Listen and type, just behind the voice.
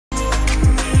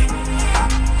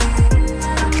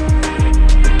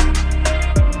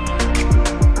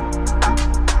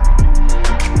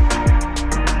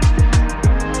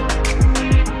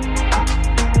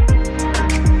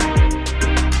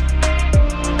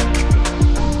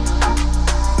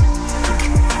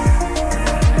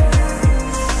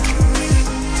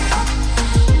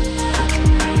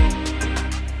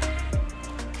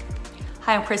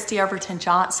Hi, I'm Kristi Overton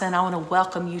Johnson. I want to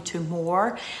welcome you to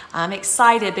more. I'm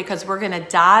excited because we're going to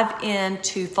dive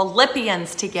into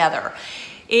Philippians together.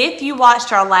 If you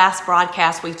watched our last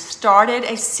broadcast, we've started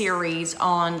a series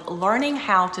on learning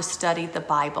how to study the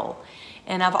Bible.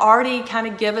 And I've already kind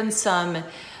of given some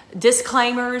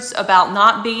disclaimers about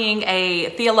not being a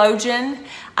theologian.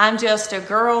 I'm just a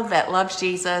girl that loves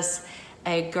Jesus,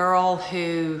 a girl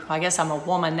who, I guess I'm a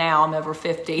woman now, I'm over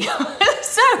 50.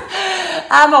 So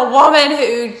I'm a woman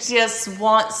who just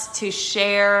wants to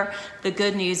share the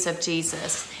good news of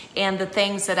Jesus and the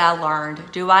things that I learned.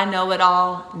 Do I know it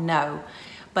all? No.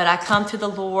 But I come to the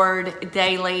Lord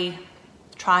daily,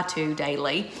 try to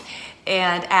daily,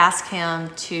 and ask Him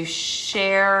to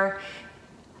share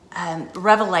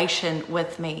revelation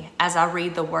with me as I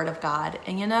read the Word of God.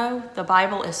 And you know, the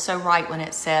Bible is so right when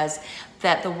it says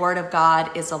that the Word of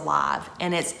God is alive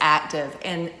and it's active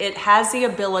and it has the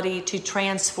ability to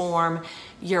transform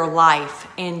your life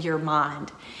and your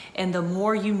mind. And the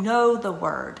more you know the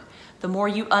Word, the more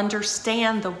you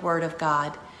understand the Word of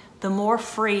God, the more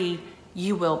free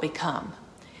you will become.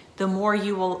 The more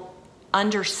you will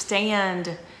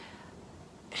understand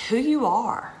who you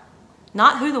are.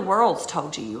 Not who the world's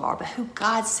told you are, but who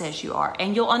God says you are.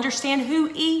 And you'll understand who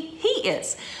He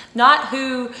is. Not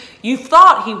who you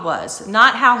thought He was.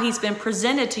 Not how He's been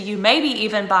presented to you, maybe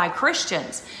even by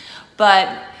Christians.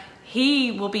 But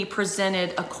He will be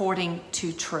presented according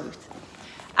to truth.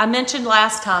 I mentioned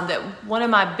last time that one of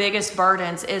my biggest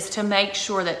burdens is to make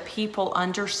sure that people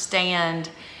understand,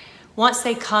 once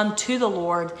they come to the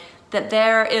Lord, that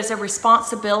there is a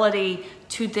responsibility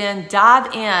to then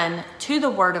dive in to the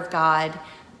Word of God,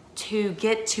 to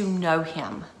get to know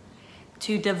Him,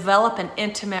 to develop an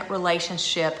intimate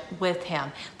relationship with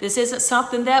Him. This isn't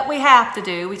something that we have to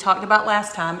do. We talked about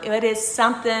last time. It is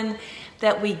something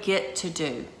that we get to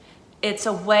do. It's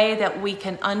a way that we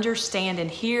can understand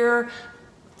and hear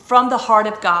from the heart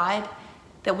of God,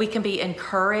 that we can be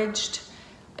encouraged.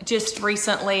 Just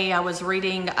recently, I was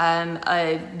reading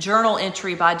a journal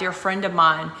entry by a dear friend of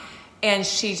mine, and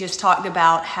she just talked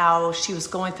about how she was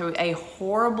going through a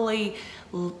horrible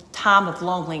time of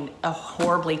loneliness.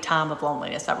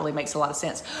 That really makes a lot of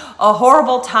sense. A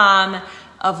horrible time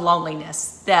of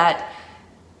loneliness, that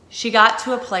she got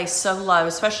to a place so low,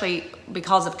 especially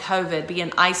because of COVID,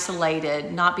 being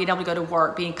isolated, not being able to go to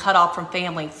work, being cut off from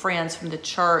family, friends, from the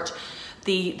church,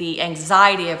 the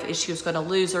anxiety of if she was going to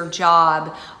lose her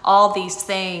job, all these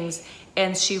things.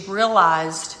 And she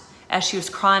realized, as she was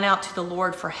crying out to the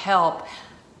Lord for help,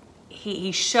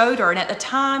 he showed her. And at the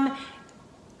time,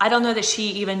 I don't know that she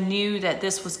even knew that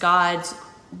this was God's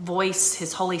voice,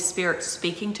 His Holy Spirit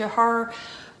speaking to her,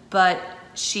 but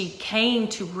she came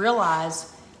to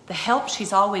realize the help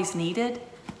she's always needed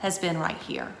has been right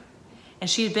here. And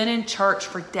she had been in church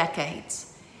for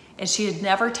decades, and she had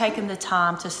never taken the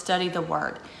time to study the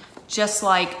Word. Just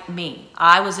like me,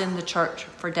 I was in the church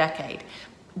for decades,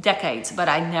 but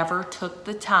I never took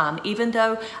the time, even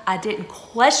though I didn't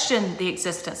question the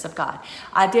existence of God.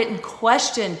 I didn't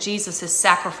question Jesus'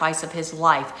 sacrifice of His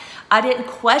life. I didn't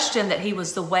question that He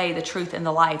was the way, the truth, and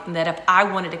the life, and that if I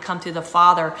wanted to come to the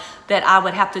Father, that I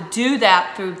would have to do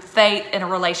that through faith in a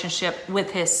relationship with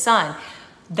His Son.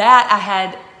 That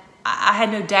I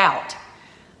had no doubt.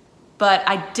 But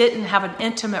I didn't have an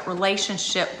intimate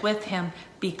relationship with Him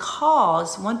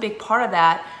because one big part of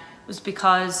that was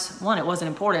because, one, it wasn't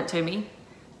important to me.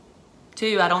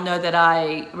 Two, I don't know that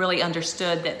I really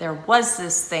understood that there was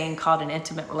this thing called an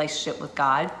intimate relationship with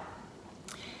God.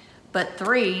 But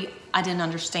three, I didn't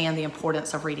understand the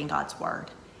importance of reading God's Word.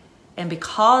 And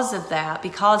because of that,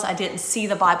 because I didn't see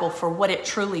the Bible for what it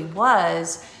truly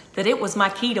was, that it was my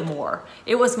key to more.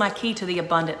 It was my key to the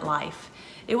abundant life.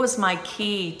 It was my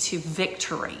key to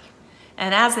victory.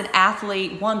 And as an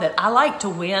athlete, one that I like to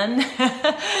win,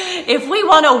 if we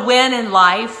want to win in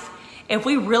life, if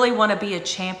we really want to be a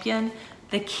champion,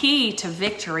 the key to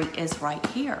victory is right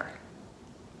here.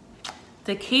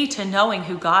 The key to knowing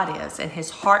who God is and His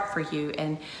heart for you,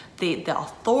 and the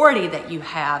authority that you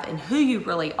have and who you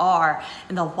really are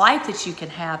and the life that you can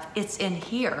have, it's in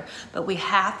here. But we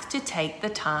have to take the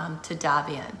time to dive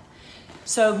in.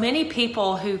 So many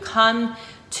people who come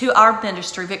to our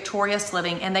ministry, Victorious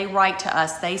Living, and they write to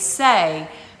us, they say,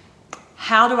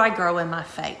 how do I grow in my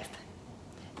faith?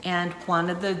 And one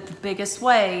of the biggest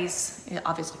ways,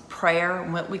 obviously prayer,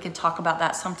 and we can talk about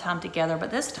that sometime together,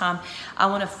 but this time I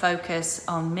want to focus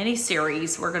on mini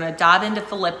series. We're going to dive into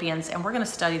Philippians and we're going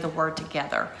to study the Word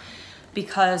together,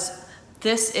 because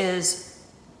this is,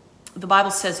 the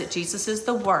Bible says that Jesus is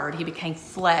the Word. He became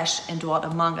flesh and dwelt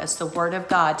among us, the Word of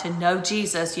God. To know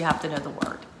Jesus, you have to know the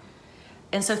Word.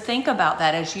 And so think about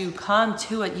that as you come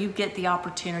to it, you get the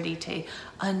opportunity to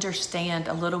understand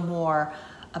a little more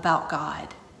about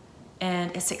God.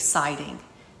 And it's exciting.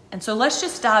 And so let's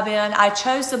just dive in. I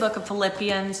chose the book of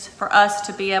Philippians for us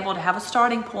to be able to have a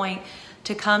starting point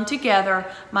to come together.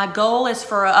 My goal is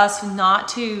for us not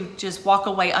to just walk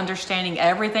away understanding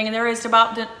everything there is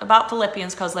about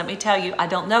Philippians, because let me tell you, I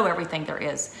don't know everything there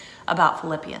is about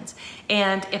Philippians.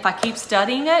 And if I keep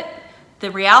studying it,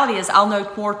 the reality is I'll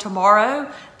know more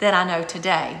tomorrow than I know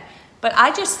today. But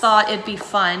I just thought it'd be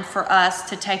fun for us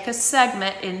to take a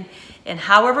segment in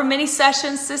however many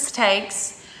sessions this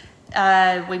takes.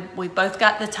 We both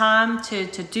got the time to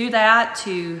do that,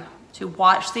 to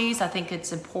watch these. I think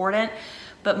it's important.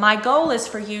 But my goal is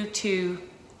for you to,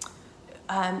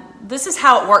 this is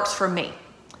how it works for me.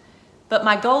 But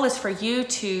my goal is for you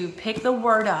to pick the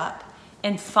word up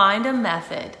and find a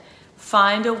method,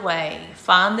 find a way,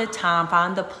 find the time,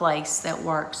 find the place that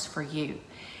works for you.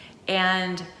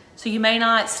 And so you may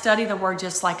not study the word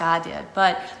just like I did,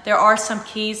 but there are some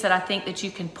keys that I think that you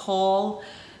can pull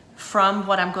from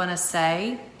what I'm going to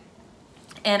say.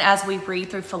 And as we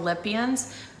read through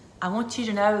Philippians, I want you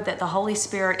to know that the Holy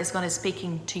Spirit is going to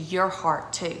speaking to your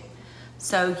heart too.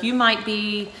 So you might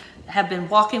have been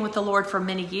walking with the Lord for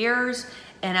many years,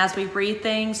 and as we read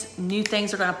things, new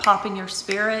things are going to pop in your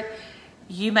spirit.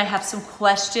 You may have some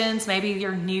questions. Maybe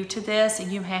you're new to this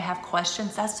and you may have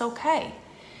questions. That's okay.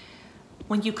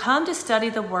 When you come to study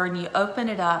the word and you open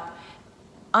it up,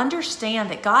 understand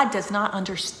that God does not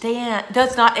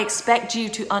expect you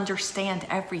to understand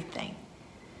everything.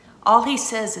 All he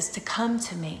says is to come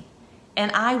to me,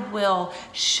 and I will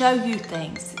show you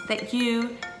things that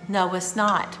you knowest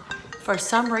not. For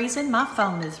some reason, my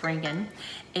phone is ringing,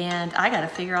 and I got to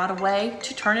figure out a way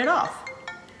to turn it off.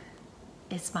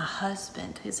 It's my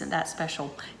husband. Isn't that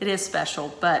special? It is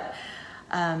special, but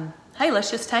hey,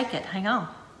 let's just take it. Hang on.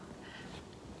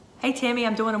 Hey, Timmy,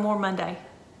 I'm doing a More Monday.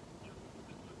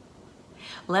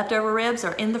 Leftover ribs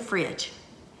are in the fridge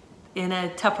in a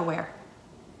Tupperware.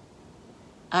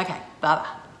 Okay, bye-bye.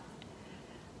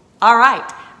 All right,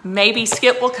 maybe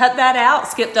Skip will cut that out.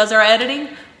 Skip does our editing.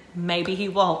 Maybe he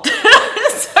won't.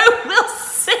 So we'll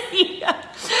see.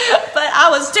 But I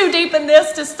was too deep in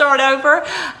this to start over.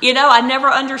 You know, I never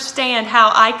understand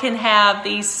how I can have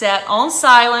these set on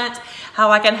silent, how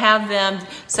I can have them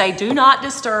say do not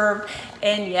disturb,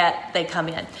 and yet they come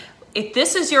in. If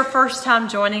this is your first time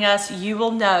joining us, you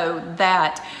will know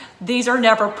that these are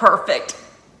never perfect.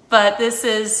 But this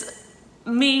is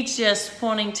me just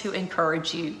wanting to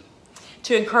encourage you,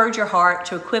 to encourage your heart,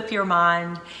 to equip your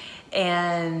mind,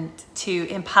 and to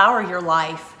empower your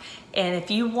life. And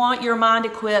if you want your mind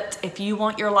equipped, if you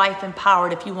want your life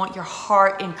empowered, if you want your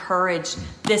heart encouraged,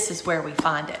 this is where we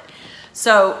find it.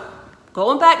 So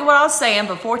going back to what I was saying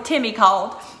before Timmy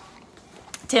called.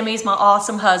 Timmy's my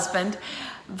awesome husband.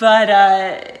 But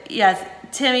yes,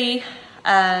 Timmy,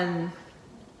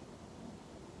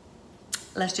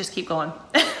 let's just keep going.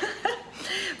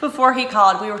 Before he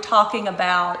called, we were talking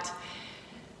about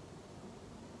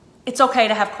it's okay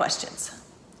to have questions.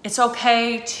 It's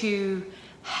okay to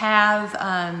have,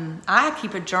 I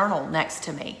keep a journal next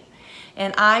to me,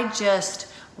 and I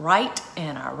just write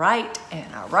and I write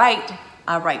and I write.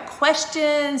 I write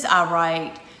questions, I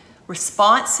write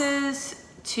responses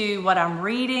to what I'm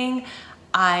reading.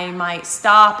 I might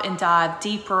stop and dive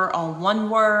deeper on one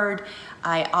word.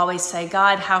 I always say,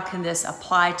 God, how can this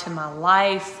apply to my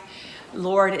life?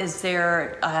 Lord, is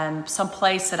there some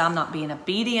place that I'm not being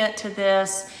obedient to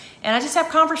this? And I just have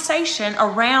conversation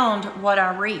around what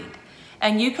I read.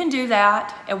 And you can do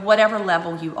that at whatever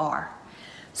level you are.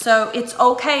 So it's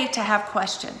okay to have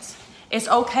questions. It's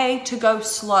okay to go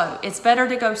slow. It's better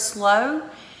to go slow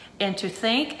and to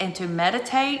think and to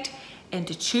meditate and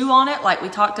to chew on it, like we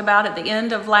talked about at the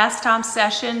end of last time's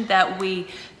session, that we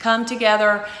come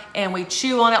together and we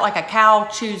chew on it like a cow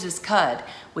chews its cud.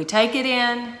 We take it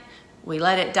in, we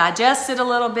let it digest it a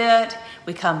little bit,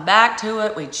 we come back to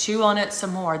it, we chew on it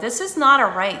some more. This is not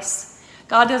a race.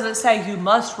 God doesn't say you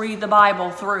must read the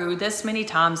Bible through this many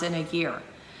times in a year.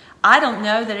 I don't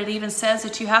know that it even says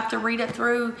that you have to read it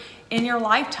through in your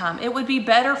lifetime. It would be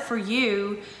better for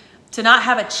you to not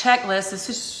have a checklist. This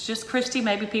is just Kristi.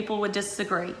 Maybe people would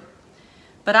disagree.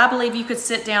 But I believe you could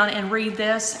sit down and read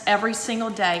this every single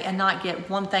day and not get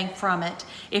one thing from it.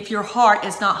 If your heart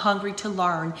is not hungry to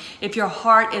learn, if your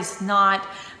heart is not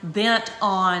bent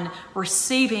on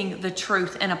receiving the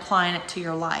truth and applying it to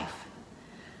your life.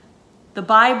 The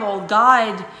Bible,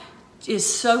 God is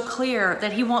so clear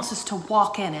that he wants us to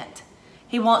walk in it.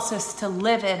 He wants us to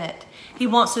live in it. He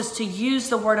wants us to use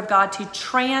the Word of God to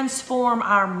transform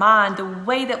our mind, the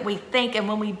way that we think. And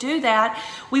when we do that,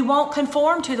 we won't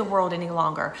conform to the world any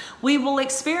longer. We will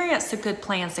experience the good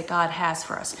plans that God has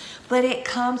for us. But it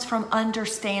comes from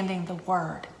understanding the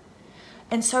Word.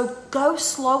 And so go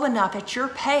slow enough at your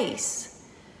pace.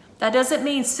 That doesn't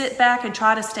mean sit back and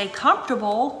try to stay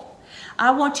comfortable.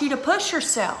 I want you to push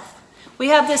yourself. We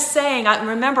have this saying, I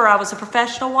remember I was a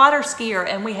professional water skier,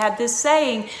 and we had this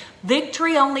saying,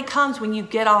 victory only comes when you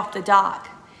get off the dock.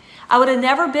 I would have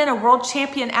never been a world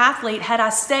champion athlete had I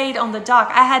stayed on the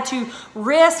dock. I had to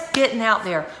risk getting out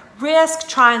there, risk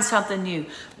trying something new,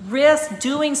 risk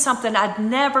doing something I'd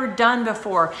never done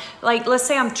before. Like, let's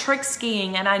say I'm trick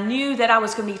skiing and I knew that I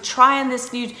was going to be trying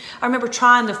this new, I remember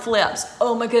trying the flips.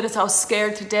 Oh my goodness, I was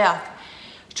scared to death.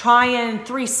 Trying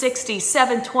 360s,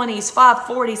 720s,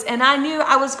 540s, and I knew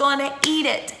I was going to eat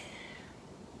it.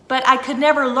 But I could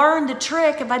never learn the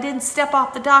trick if I didn't step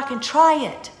off the dock and try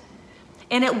it.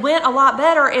 And it went a lot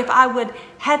better if I would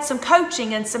had some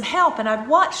coaching and some help, and I'd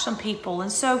watch some people. And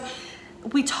so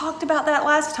we talked about that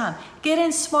last time. Get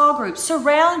in small groups.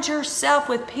 Surround yourself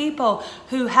with people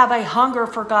who have a hunger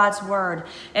for God's Word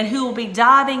and who will be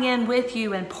diving in with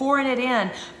you and pouring it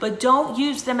in, but don't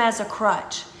use them as a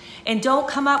crutch. And don't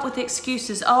come up with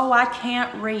excuses. Oh, I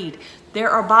can't read.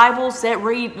 There are Bibles that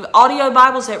read, audio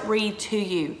Bibles that read to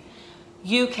you.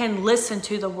 You can listen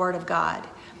to the Word of God.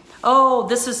 Oh,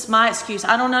 this is my excuse.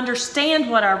 I don't understand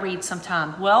what I read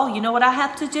sometimes. Well, you know what I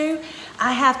have to do?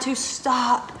 I have to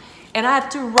stop and I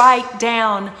have to write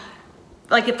down.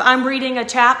 Like if I'm reading a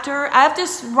chapter, I have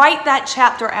to write that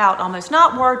chapter out almost.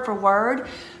 Not word for word,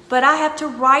 but I have to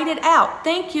write it out.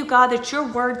 Thank you, God, that your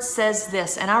Word says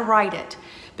this, and I write it.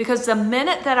 Because the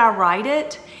minute that I write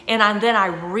it and then I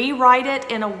rewrite it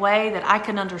in a way that I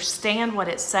can understand what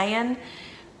it's saying,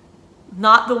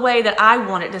 not the way that I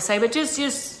want it to say, but just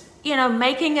you know,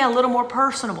 making it a little more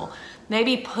personable.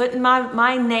 Maybe putting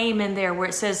my name in there where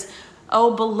it says,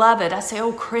 oh, beloved. I say,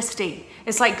 oh, Kristi.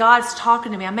 It's like God's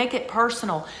talking to me. I make it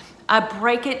personal. I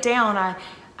break it down.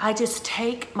 I just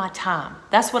take my time.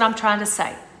 That's what I'm trying to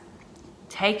say.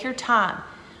 Take your time.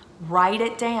 Write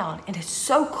it down. And it's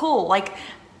so cool. Like,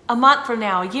 a month from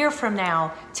now, a year from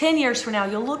now, 10 years from now,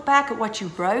 you'll look back at what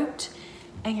you wrote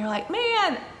and you're like,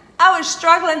 man, I was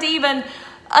struggling to even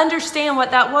understand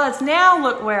what that was. Now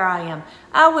look where I am.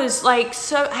 I was like,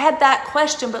 I had that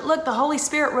question, but look, the Holy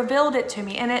Spirit revealed it to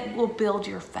me, and it will build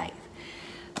your faith.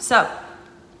 So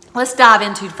let's dive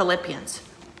into Philippians.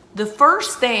 The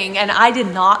first thing, and I did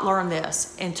not learn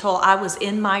this until I was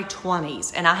in my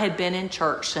 20s, and I had been in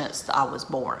church since I was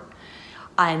born.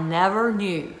 I never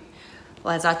knew,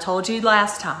 as I told you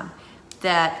last time,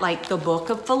 that like the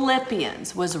book of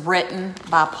Philippians was written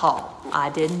by Paul. I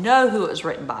didn't know who it was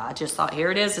written by. I just thought, here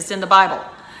it is, it's in the Bible.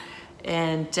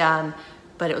 And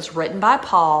but it was written by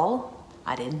Paul.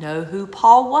 I didn't know who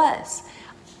Paul was.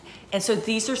 And so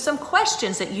these are some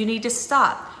questions that you need to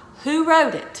stop. Who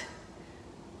wrote it?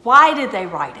 Why did they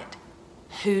write it?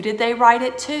 Who did they write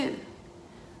it to?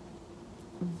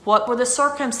 What were the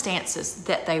circumstances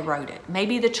that they wrote it?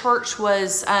 Maybe the church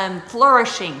was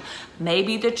flourishing.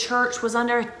 Maybe the church was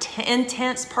under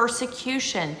intense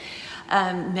persecution.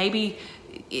 Maybe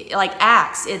like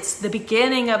Acts, it's the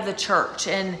beginning of the church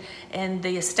and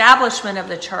the establishment of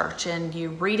the church, and you're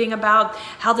reading about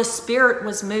how the Spirit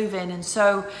was moving. And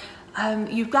so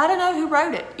you've got to know who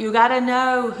wrote it. You got to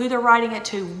know who they're writing it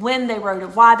to, when they wrote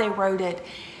it, why they wrote it,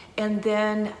 and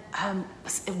then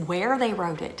where they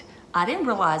wrote it. I didn't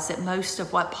realize that most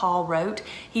of what Paul wrote,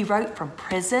 he wrote from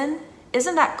prison.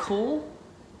 Isn't that cool?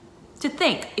 To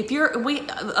think, if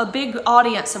a big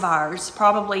audience of ours,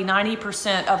 probably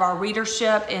 90% of our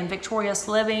readership in Victorious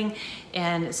Living,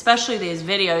 and especially these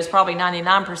videos, probably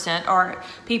 99% are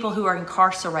people who are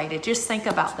incarcerated. Just think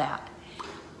about that.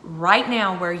 Right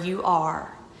now where you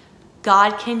are,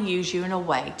 God can use you in a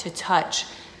way to touch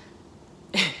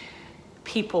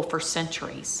people for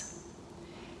centuries.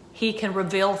 He can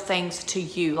reveal things to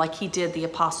you like he did the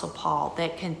Apostle Paul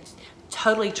that can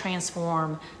totally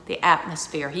transform the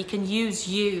atmosphere. He can use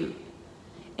you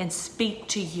and speak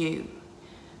to you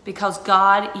because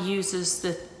God uses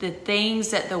the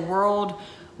things that the world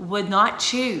would not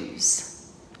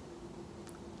choose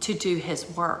to do his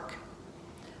work.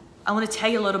 I want to tell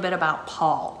you a little bit about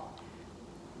Paul.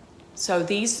 So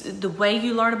the way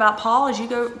you learn about Paul is you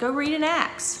go read in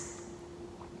Acts.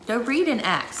 Go read in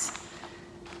Acts.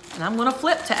 And I'm going to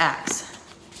flip to Acts.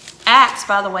 Acts,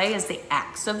 by the way, is the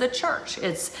acts of the church.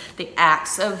 It's the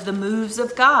acts of the moves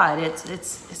of God.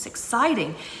 It's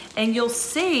exciting. And you'll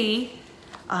see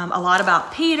a lot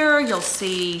about Peter. You'll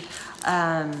see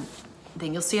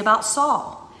Then you'll see about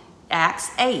Saul,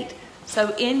 Acts 8.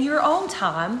 So in your own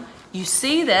time, you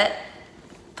see that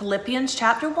Philippians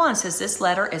chapter 1 says this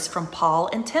letter is from Paul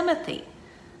and Timothy,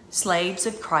 slaves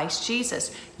of Christ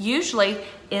Jesus. Usually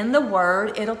in the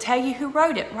word, it'll tell you who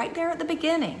wrote it right there at the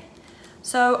beginning.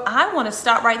 So I want to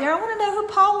stop right there. I want to know who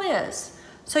Paul is.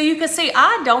 So you can see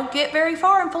I don't get very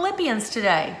far in Philippians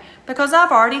today because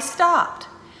I've already stopped.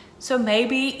 So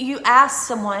maybe you ask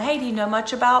someone, hey, do you know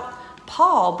much about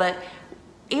Paul? But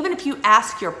even if you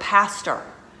ask your pastor,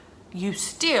 you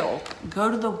still go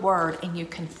to the word and you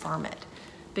confirm it.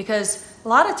 Because a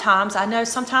lot of times, I know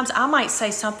sometimes I might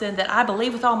say something that I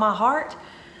believe with all my heart,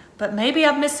 but maybe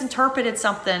I've misinterpreted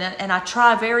something, and I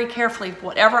try very carefully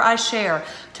whatever I share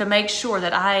to make sure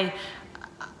that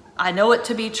I know it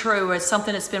to be true, or it's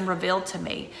something that's been revealed to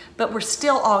me. But we're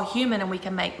still all human and we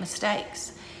can make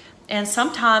mistakes. And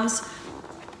sometimes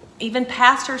even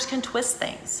pastors can twist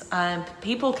things.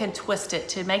 People can twist it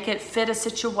to make it fit a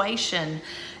situation.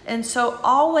 And so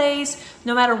always,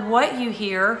 no matter what you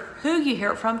hear, who you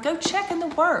hear it from, go check in the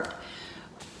Word.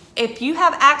 If you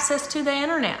have access to the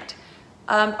internet,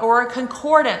 or a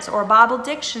concordance or a Bible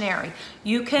dictionary,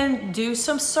 you can do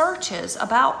some searches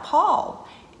about Paul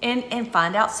and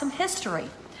find out some history.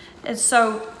 And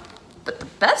so, but the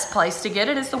best place to get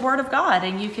it is the Word of God,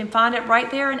 and you can find it right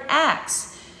there in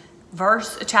Acts,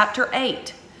 chapter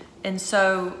 8. And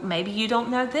so maybe you don't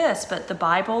know this, but the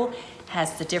Bible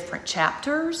has the different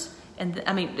chapters, and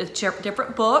the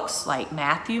different books like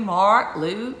Matthew, Mark,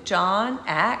 Luke, John,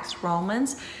 Acts,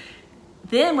 Romans.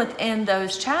 Then within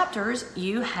those chapters,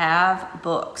 you have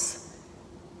books.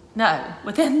 No,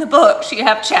 within the books, you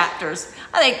have chapters.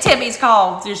 I think Timmy's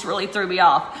call just really threw me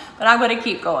off, but I'm going to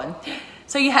keep going.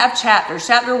 So you have chapters,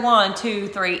 chapter 1, 2,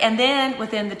 3, and then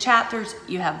within the chapters,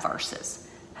 you have verses.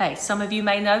 Hey, some of you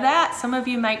may know that. Some of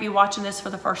you might be watching this for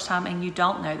the first time and you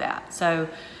don't know that. So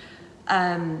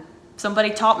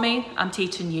somebody taught me, I'm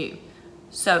teaching you.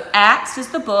 So Acts is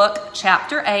the book,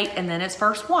 chapter 8, and then it's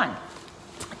verse 1.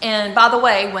 And by the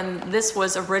way, when this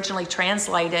was originally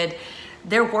translated,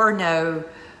 there were no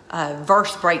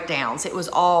verse breakdowns. It was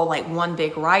all like one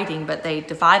big writing, but they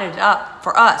divided it up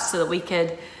for us so that we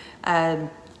could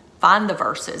find the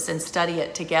verses and study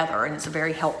it together, and it's a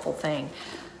very helpful thing.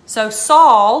 So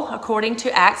Saul, according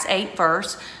to Acts 8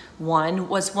 verse 1,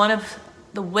 was one of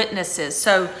the witnesses.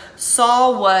 So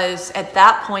Saul was, at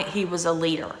that point, he was a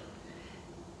leader.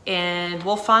 And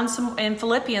we'll find some in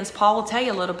Philippians. Paul will tell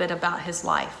you a little bit about his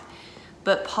life.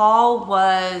 But Paul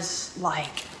was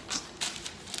like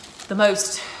the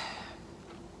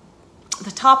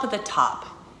top of the top.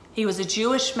 He was a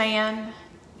Jewish man.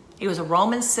 He was a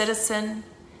Roman citizen.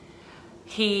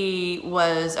 He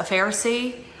was a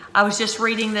Pharisee. I was just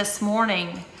reading this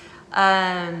morning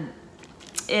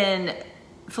in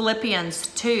Philippians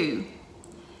 2.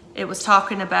 It was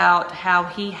talking about how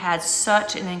he had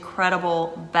such an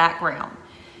incredible background.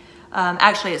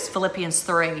 Actually, it's Philippians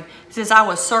 3. It says, I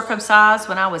was circumcised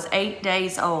when I was 8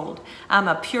 days old. I'm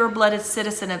a pure-blooded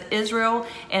citizen of Israel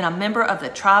and a member of the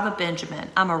tribe of Benjamin.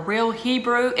 I'm a real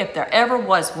Hebrew if there ever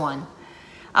was one.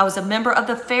 I was a member of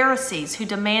the Pharisees who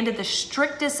demanded the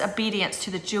strictest obedience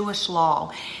to the Jewish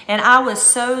law. And I was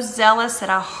so zealous that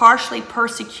I harshly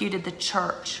persecuted the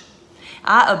church.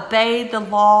 I obeyed the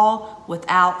law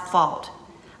without fault.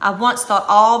 I once thought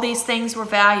all these things were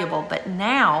valuable, but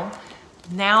now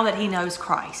that he knows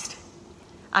Christ,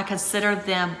 I consider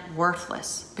them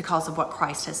worthless because of what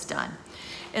Christ has done.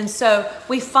 And so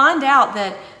we find out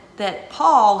that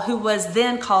Paul, who was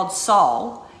then called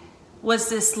Saul, was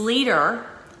this leader.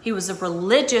 He was a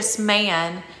religious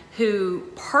man who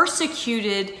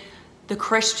persecuted the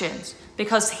Christians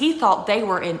because he thought they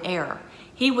were in error.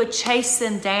 He would chase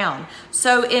them down.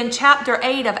 So in chapter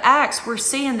 8 of Acts, we're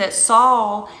seeing that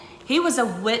Saul, he was a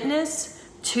witness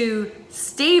to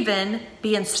Stephen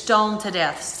being stoned to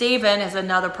death. Stephen is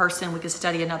another person we could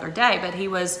study another day, but he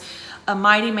was a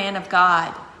mighty man of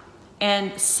God.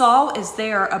 And Saul is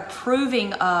there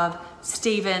approving of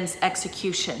Stephen's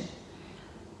execution.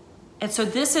 And so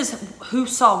this is who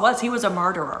Saul was. He was a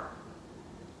murderer.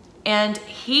 And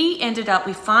he ended up,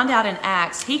 we find out in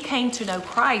Acts, he came to know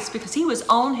Christ because he was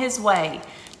on his way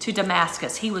to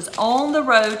Damascus. He was on the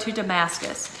road to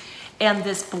Damascus. And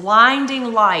this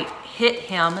blinding light hit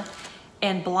him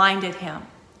and blinded him.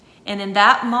 And in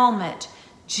that moment,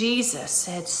 Jesus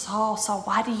said, Saul, Saul,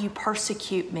 why do you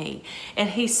persecute me? And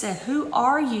he said, who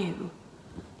are you?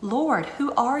 Lord,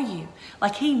 who are you?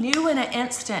 Like he knew in an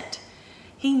instant.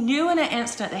 He knew in an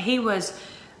instant that he was,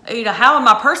 how am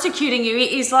I persecuting you?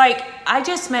 He's like, I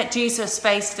just met Jesus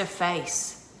face to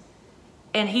face.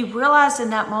 And he realized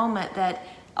in that moment that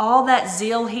all that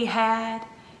zeal he had,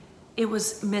 it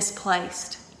was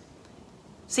misplaced.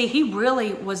 See, he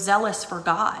really was zealous for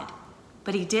God,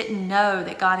 but he didn't know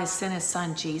that God has sent his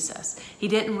son Jesus. He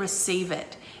didn't receive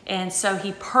it. And so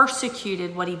he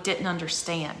persecuted what he didn't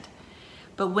understand.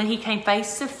 But when he came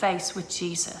face to face with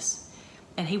Jesus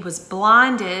and he was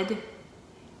blinded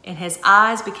and his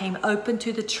eyes became open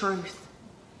to the truth,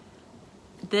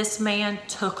 this man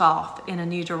took off in a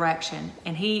new direction.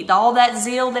 And all that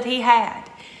zeal that he had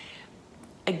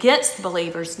against the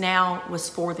believers now was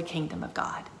for the kingdom of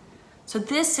God. So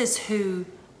this is who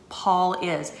Paul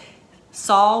is.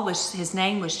 Saul, his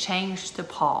name was changed to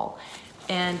Paul.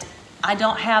 And I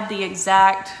don't have the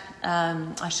exact,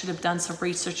 I should have done some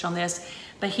research on this,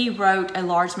 but he wrote a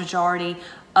large majority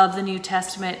of the New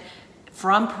Testament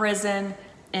from prison.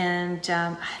 And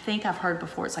I think I've heard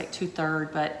before it's like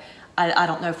 2/3, but I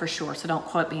don't know for sure, so don't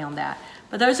quote me on that.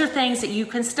 But those are things that you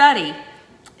can study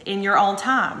in your own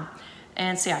time.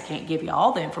 And see, I can't give you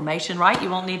all the information, right? You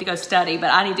won't need to go study,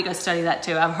 but I need to go study that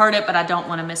too. I've heard it, but I don't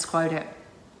want to misquote it.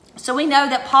 So we know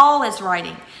that Paul is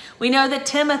writing. We know that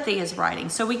Timothy is writing.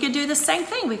 So we could do the same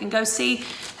thing. We can go see,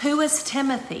 who is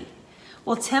Timothy?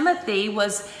 Well, Timothy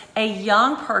was a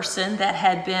young person that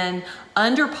had been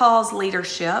under Paul's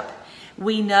leadership.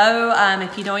 We know,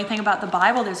 if you know anything about the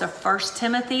Bible, there's a 1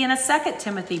 Timothy and a 2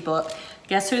 Timothy book.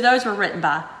 Guess who those were written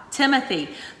by? Timothy.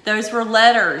 Those were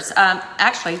letters.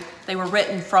 Actually, they were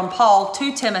written from Paul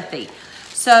to Timothy.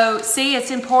 So, see,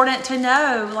 it's important to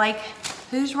know, like,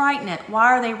 who's writing it? Why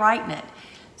are they writing it?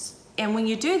 And when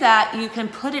you do that, you can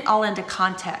put it all into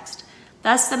context.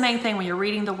 That's the main thing when you're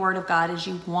reading the Word of God, is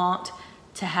you want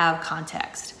to have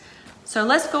context. So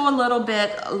let's go a little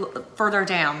bit further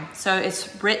down. So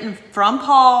it's written from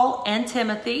Paul and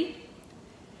Timothy,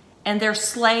 and they're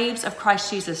slaves of Christ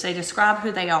Jesus. They describe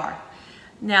who they are.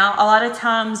 Now, a lot of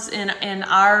times in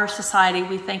our society,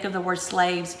 we think of the word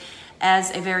slaves as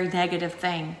a very negative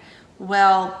thing.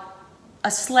 Well,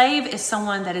 a slave is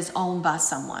someone that is owned by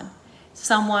someone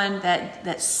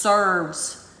that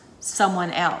serves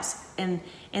someone else. And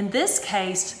in this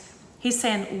case, he's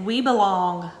saying we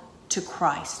belong to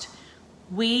Christ.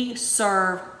 We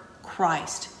serve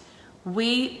Christ.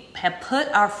 We have put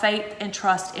our faith and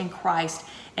trust in Christ,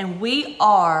 and we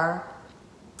are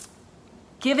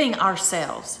giving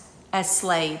ourselves as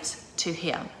slaves to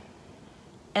him.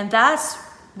 And that's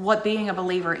what being a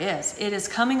believer is. It is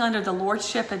coming under the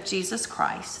lordship of Jesus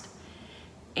Christ.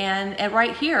 And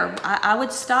right here, I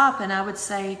would stop and I would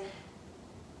say,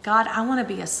 God, I want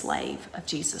to be a slave of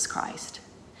Jesus Christ.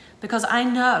 Because I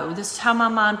know, this is how my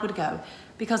mind would go,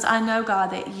 because I know, God,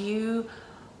 that you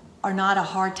are not a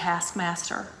hard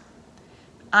taskmaster.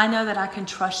 I know that I can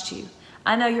trust you.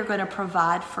 I know you're going to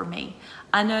provide for me.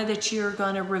 I know that you're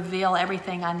going to reveal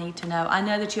everything I need to know. I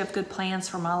know that you have good plans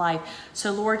for my life.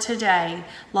 So, Lord, today,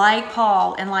 like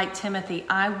Paul and like Timothy,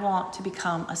 I want to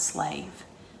become a slave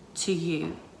to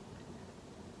you.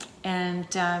 And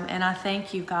I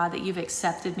thank you, God, that you've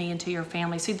accepted me into your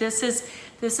family. See, this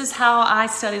is how I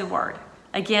study the Word.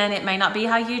 Again, it may not be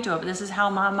how you do it, but this is how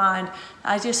my mind,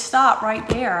 I just stop right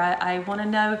there. I want to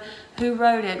know who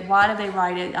wrote it, why did they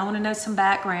write it, I want to know some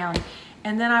background.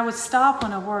 And then I would stop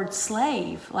on a word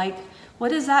slave. Like, what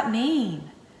does that mean?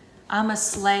 I'm a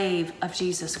slave of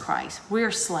Jesus Christ.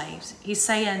 We're slaves. He's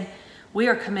saying we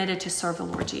are committed to serve the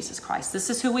Lord Jesus Christ. This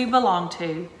is who we belong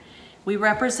to. We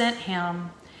represent him,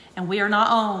 and we are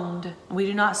not owned. We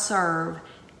do not serve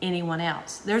anyone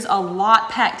else. There's a lot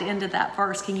packed into that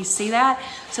verse. Can you see that?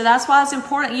 So that's why it's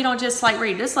important. You don't just like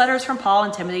read, this letter is from Paul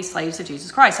and Timothy, slaves of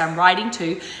Jesus Christ. I'm writing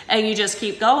to, and you just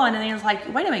keep going. And then it's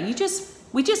like, wait a minute,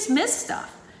 we just missed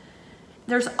stuff.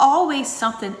 There's always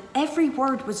something. Every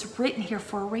word was written here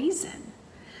for a reason.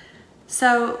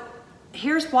 So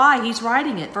here's why he's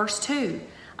writing it. Verse 2,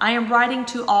 I am writing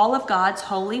to all of God's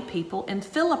holy people in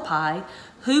Philippi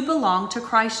who belong to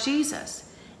Christ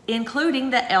Jesus,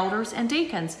 including the elders and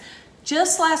deacons.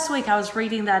 Just last week, I was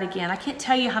reading that again. I can't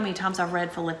tell you how many times I've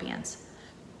read Philippians.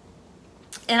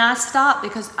 And I stopped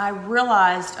because I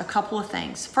realized a couple of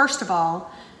things. First of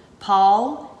all,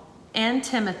 Paul and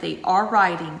Timothy are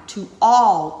writing to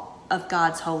all of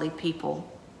God's holy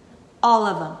people. All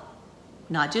of them.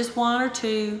 Not just one or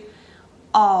two.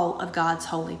 All of God's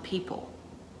holy people.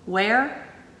 Where?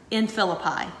 In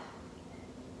Philippi.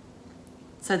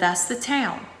 So that's the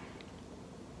town.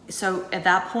 So at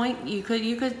that point, you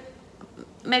could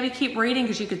maybe keep reading,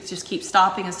 because you could just keep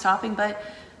stopping and stopping, but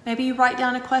maybe you write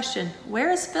down a question.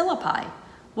 Where is Philippi?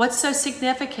 What's so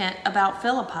significant about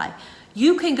Philippi?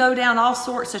 You can go down all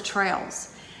sorts of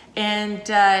trails and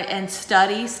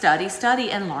study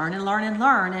and learn and learn and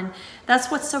learn. And that's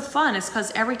what's so fun, is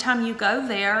because every time you go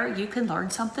there, you can learn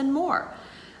something more.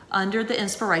 under the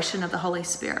inspiration of the Holy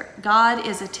Spirit. God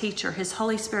is a teacher. His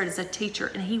Holy Spirit is a teacher.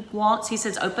 And he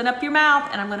says, open up your mouth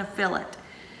and I'm going to fill it.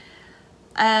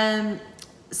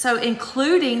 So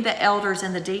including the elders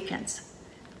and the deacons.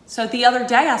 So the other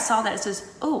day I saw that it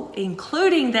says, oh,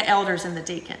 including the elders and the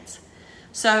deacons.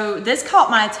 So this caught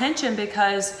my attention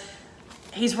because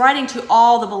he's writing to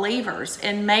all the believers.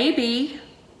 And maybe,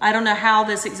 I don't know how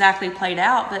this exactly played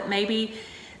out, but maybe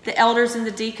the elders and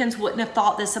the deacons wouldn't have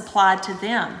thought this applied to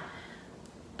them.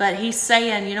 But he's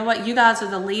saying, you know what, you guys are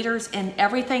the leaders, and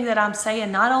everything that I'm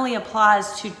saying not only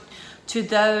applies to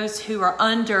those who are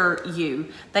under you,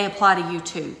 they apply to you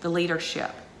too, the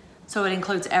leadership. So it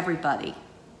includes everybody.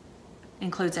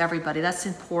 Includes everybody. That's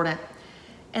important.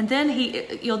 And then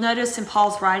you'll notice in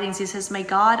Paul's writings, he says, may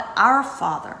God, our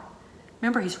Father,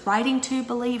 remember he's writing to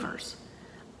believers,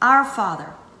 our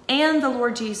Father and the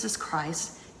Lord Jesus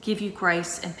Christ give you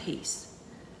grace and peace.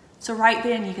 So right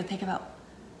then you can think about,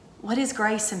 what is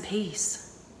grace and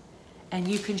peace? And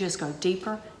you can just go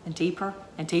deeper and deeper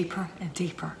and deeper and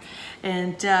deeper.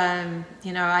 And,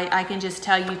 you know, I can just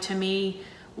tell you, to me,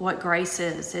 what grace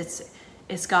is.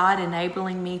 It's God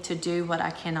enabling me to do what I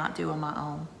cannot do on my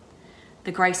own.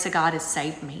 The grace of God has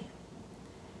saved me.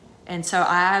 And so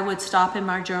I would stop in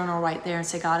my journal right there and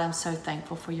say, God, I'm so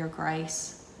thankful for your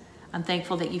grace. I'm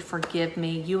thankful that you forgive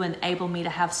me. You enable me to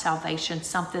have salvation,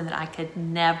 something that I could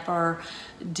never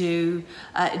do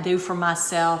for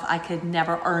myself. I could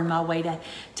never earn my way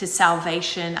to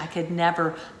salvation. I could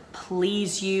never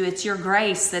please you. It's your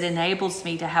grace that enables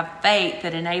me to have faith,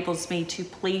 that enables me to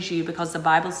please you, because the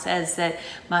Bible says that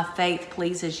my faith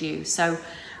pleases you. So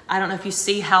I don't know if you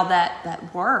see how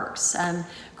that works.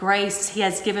 Grace, he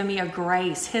has given me a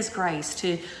grace, his grace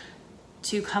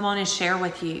to come on and share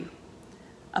with you.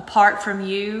 Apart from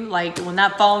you, like when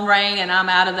that phone rang and I'm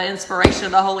out of the inspiration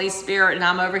of the Holy Spirit and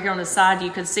I'm over here on the side, you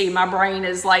can see my brain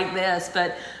is like this,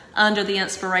 but under the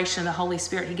inspiration of the Holy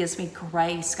Spirit, he gives me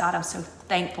grace. God, I'm so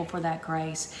thankful for that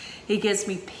grace. He gives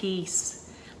me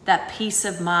peace, that peace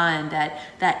of mind,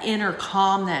 that inner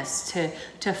calmness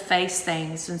to face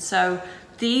things. And so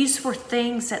these were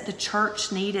things that the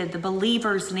church needed, the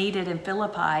believers needed in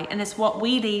Philippi, and it's what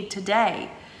we need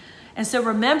today. And so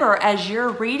remember, as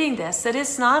you're reading this, that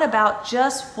it's not about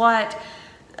just what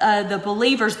the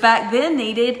believers back then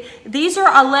needed. These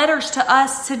are letters to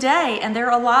us today, and they're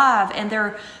alive, and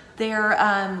they're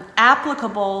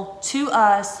applicable to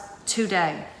us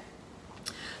today.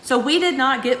 So we did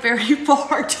not get very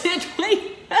far, did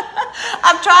we?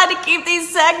 I'm trying to keep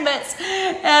these segments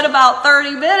at about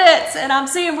 30 minutes, and I'm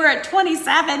seeing we're at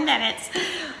 27 minutes.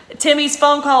 Timmy's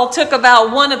phone call took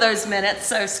about one of those minutes,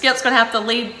 so Skip's going to have to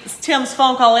leave Tim's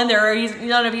phone call in there, or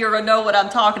none of you are going to know what I'm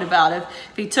talking about. If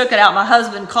he took it out, my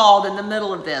husband called in the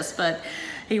middle of this, but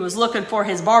he was looking for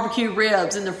his barbecue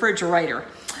ribs in the refrigerator.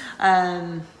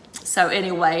 So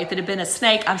anyway, if it had been a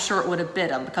snake, I'm sure it would have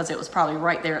bit him, because it was probably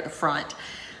right there at the front.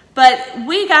 But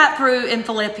we got through in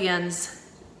Philippians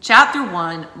chapter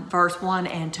 1, verse 1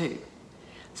 and 2.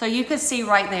 So you could see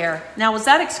right there. Now, was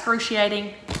that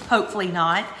excruciating? Hopefully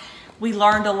not. We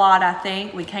learned a lot, I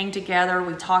think. We came together.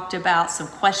 We talked about some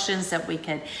questions that we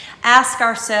could ask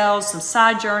ourselves, some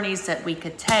side journeys that we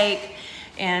could take.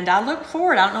 And I look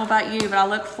forward, I don't know about you, but I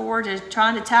look forward to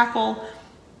trying to tackle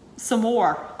some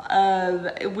more.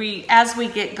 As we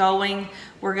get going,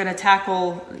 we're going to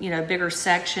tackle, bigger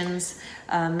sections,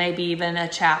 maybe even a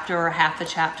chapter or half a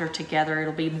chapter together.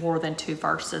 It'll be more than 2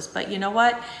 verses. But you know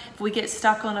what? If we get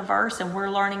stuck on a verse and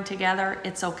we're learning together,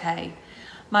 it's okay.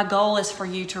 My goal is for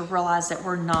you to realize that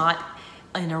we're not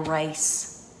in a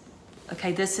race.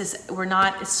 Okay, we're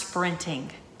not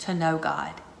sprinting to know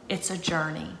God. It's a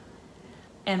journey.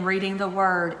 And reading the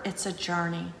Word, it's a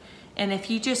journey. And if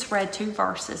you just read 2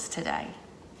 verses today,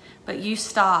 but you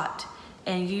stopped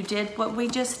and you did what we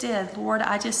just did, Lord,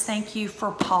 I just thank you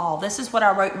for Paul. This is what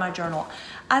I wrote in my journal.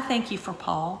 I thank you for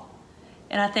Paul,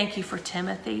 and I thank you for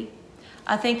Timothy.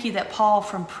 I thank you that Paul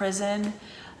from prison,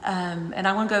 and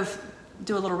I want to go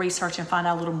do a little research and find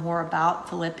out a little more about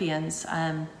Philippians,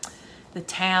 the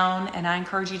town, and I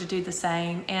encourage you to do the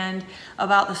same, and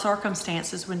about the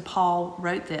circumstances when Paul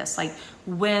wrote this. Like,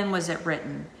 when was it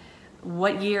written?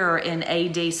 What year in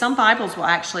AD? Some Bibles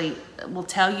will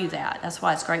tell you that. That's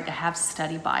why it's great to have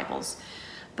study Bibles.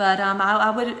 But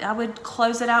I would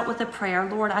close it out with a prayer.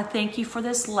 Lord, I thank you for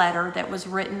this letter that was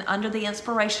written under the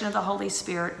inspiration of the Holy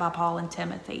Spirit by Paul and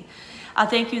Timothy. I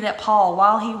thank you that Paul,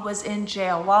 while he was in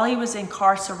jail, while he was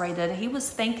incarcerated, he was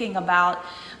thinking about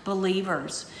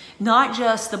believers, not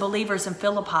just the believers in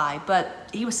Philippi,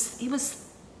 but he was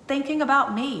thinking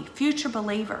about me, future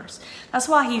believers. That's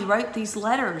why he wrote these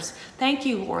letters. Thank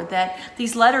you, Lord, that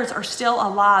these letters are still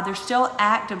alive. They're still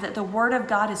active, that the word of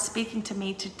God is speaking to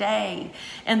me today,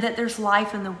 and that there's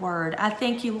life in the word. I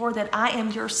thank you, Lord, that I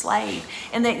am your slave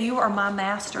and that you are my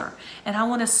master, and I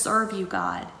want to serve you,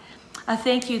 God. I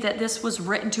thank you that this was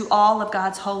written to all of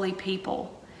God's holy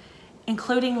people,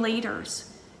 including leaders.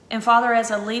 And Father,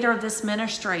 as a leader of this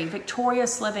ministry,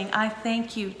 Victorious Living, I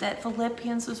thank you that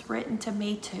Philippians was written to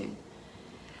me too.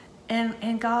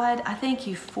 And God, I thank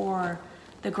you for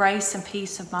the grace and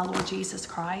peace of my Lord Jesus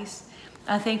Christ.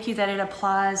 I thank you that it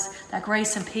applies, that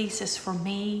grace and peace is for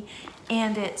me,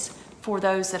 and it's for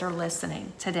those that are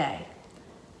listening today.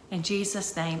 In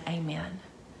Jesus' name, amen.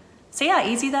 See how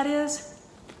easy that is?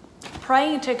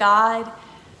 Praying to God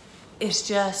is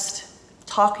just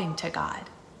talking to God.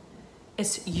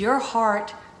 It's your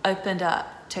heart opened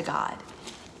up to God.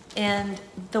 And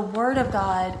the Word of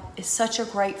God is such a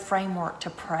great framework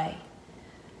to pray.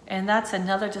 And that's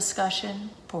another discussion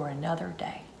for another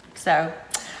day. So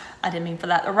I didn't mean for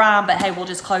that to rhyme, but hey, we'll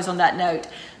just close on that note.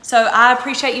 So I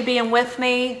appreciate you being with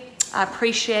me. I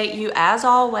appreciate you, as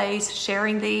always,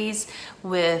 sharing these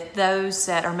with those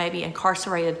that are maybe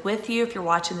incarcerated with you, if you're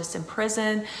watching this in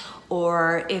prison,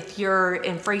 or if you're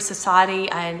in free society.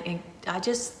 And I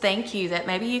just thank you that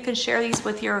maybe you can share these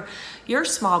with your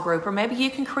small group, or maybe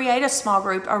you can create a small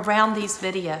group around these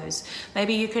videos.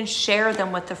 Maybe you can share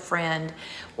them with a friend,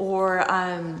 or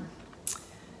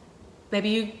maybe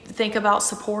you think about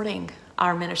supporting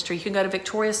our ministry. You can go to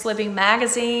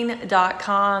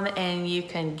victoriouslivingmagazine.com and you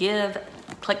can give.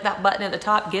 Click that button at the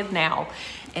top, give now.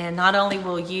 And not only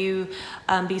will you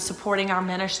be supporting our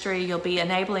ministry, you'll be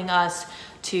enabling us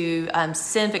to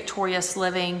send Victorious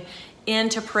Living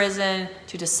into prison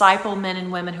to disciple men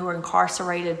and women who are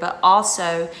incarcerated, but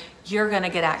also you're going to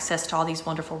get access to all these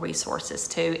wonderful resources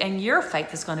too. And your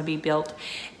faith is going to be built,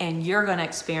 and you're going to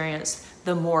experience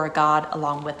the more of God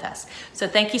along with us. So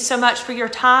thank you so much for your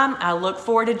time. I look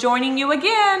forward to joining you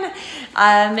again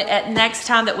at next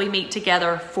time that we meet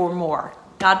together for more.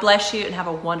 God bless you and have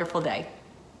a wonderful day.